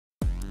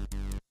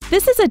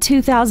This is a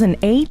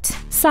 2008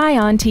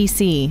 Scion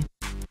TC.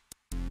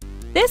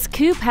 This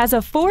coupe has a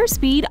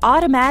 4-speed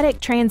automatic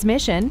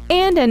transmission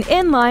and an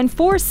inline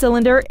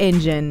 4-cylinder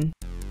engine.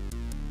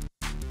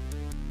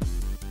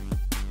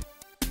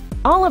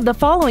 All of the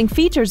following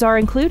features are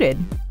included: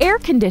 air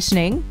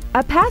conditioning,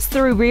 a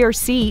pass-through rear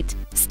seat,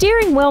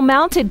 steering wheel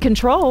mounted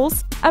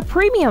controls, a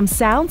premium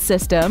sound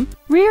system,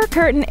 rear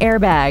curtain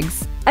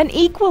airbags, an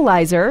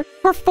equalizer,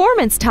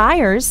 performance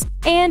tires,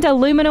 and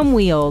aluminum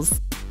wheels.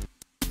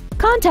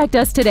 Contact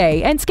us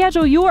today and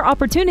schedule your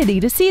opportunity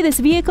to see this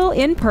vehicle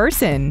in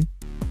person.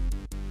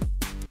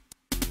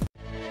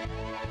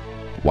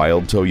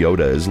 Wild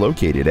Toyota is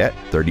located at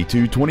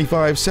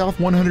 3225 South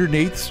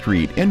 108th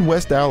Street in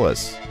West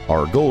Dallas.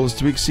 Our goal is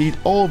to exceed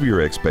all of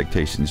your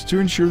expectations to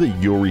ensure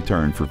that you'll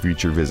return for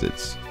future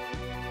visits.